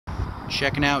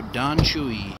checking out Don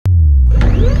Chuy.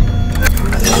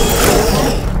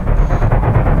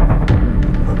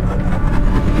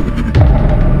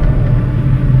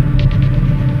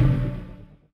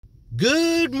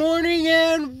 Good morning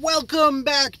and welcome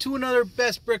back to another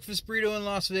Best Breakfast Burrito in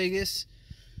Las Vegas.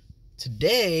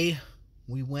 Today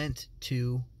we went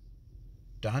to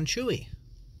Don Chuy.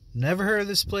 Never heard of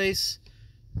this place.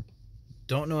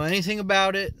 Don't know anything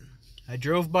about it. I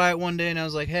drove by it one day and I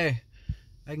was like, hey,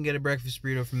 I can get a breakfast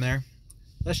burrito from there.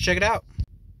 Let's check it out.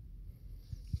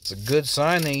 It's a good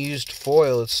sign they used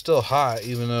foil. It's still hot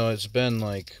even though it's been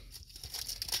like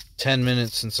 10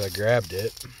 minutes since I grabbed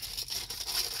it.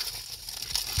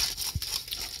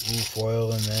 Ooh,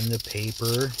 foil and then the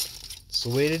paper. It's the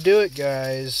way to do it,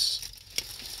 guys.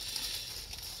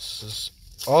 This is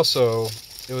also,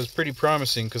 it was pretty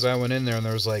promising because I went in there and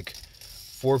there was like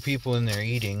 4 people in there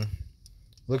eating.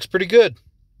 Looks pretty good.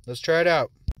 Let's try it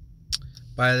out.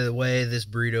 By the way, this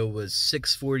burrito was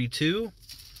 $6.42,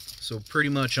 so pretty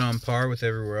much on par with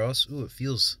everywhere else. Ooh, it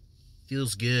feels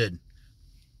good.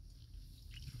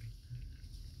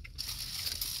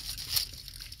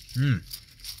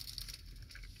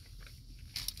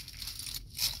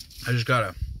 I just got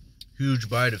a huge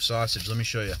bite of sausage. Let me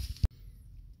show you.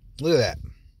 Look at that.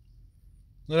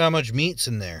 Look how much meat's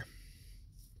in there.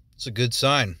 It's a good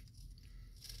sign.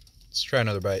 Let's try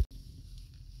another bite.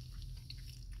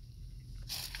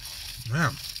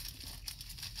 Wow.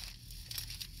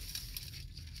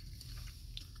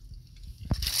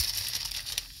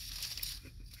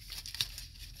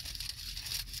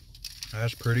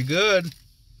 That's pretty good.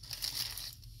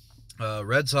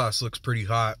 Red sauce looks pretty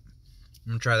hot.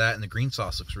 I'm gonna try that, and the green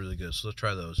sauce looks really good, so let's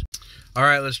try those. All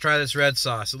right, let's try this red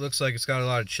sauce. It looks like it's got a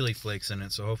lot of chili flakes in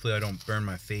it, so hopefully I don't burn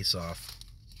my face off.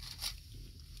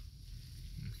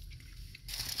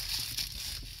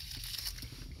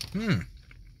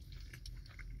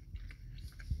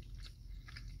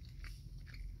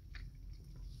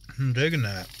 I'm digging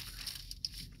that.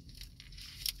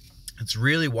 It's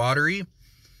really watery,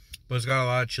 but it's got a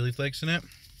lot of chili flakes in it.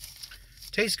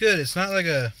 Tastes good. It's not like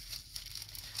a...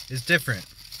 It's different.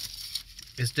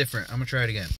 It's different. I'm gonna try it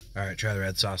again. All right, try the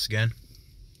red sauce again.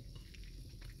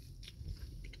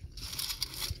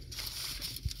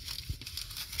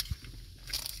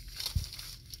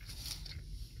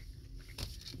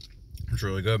 It's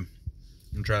really good. I'm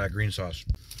gonna try that green sauce.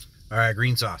 All right,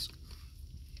 green sauce.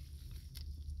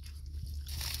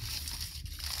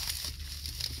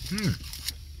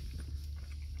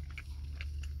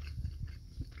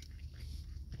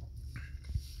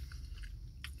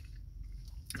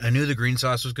 I knew the green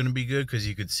sauce was going to be good because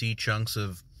you could see chunks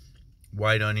of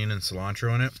white onion and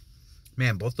cilantro in it.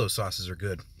 Man, both those sauces are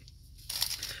good.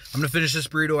 I'm going to finish this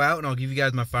burrito out and I'll give you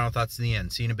guys my final thoughts in the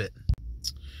end. See you in a bit.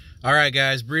 All right,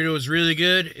 guys. Burrito was really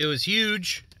good. It was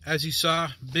huge, as you saw.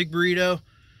 Big burrito.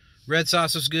 Red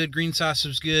sauce was good. Green sauce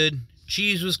was good.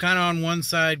 Cheese was kind of on one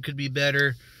side. Could be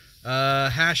better.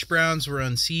 Hash browns were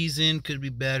unseasoned. Could be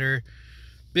better.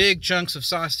 Big chunks of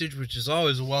sausage, which is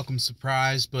always a welcome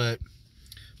surprise, but...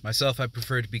 myself, I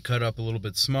prefer it to be cut up a little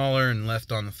bit smaller and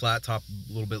left on the flat top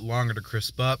a little bit longer to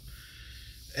crisp up.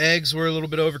 Eggs were a little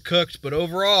bit overcooked, but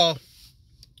overall,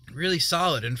 really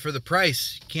solid. And for the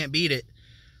price, you can't beat it.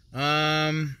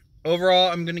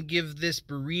 Overall, I'm going to give this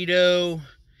burrito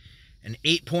an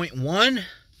 8.1.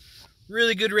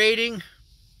 Really good rating.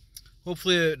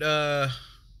 Hopefully it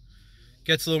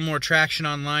gets a little more traction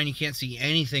online. You can't see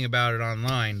anything about it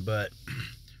online, but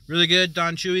really good.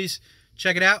 Don Chuy's.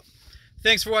 Check it out.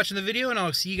 Thanks for watching the video, and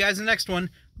I'll see you guys in the next one.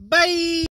 Bye!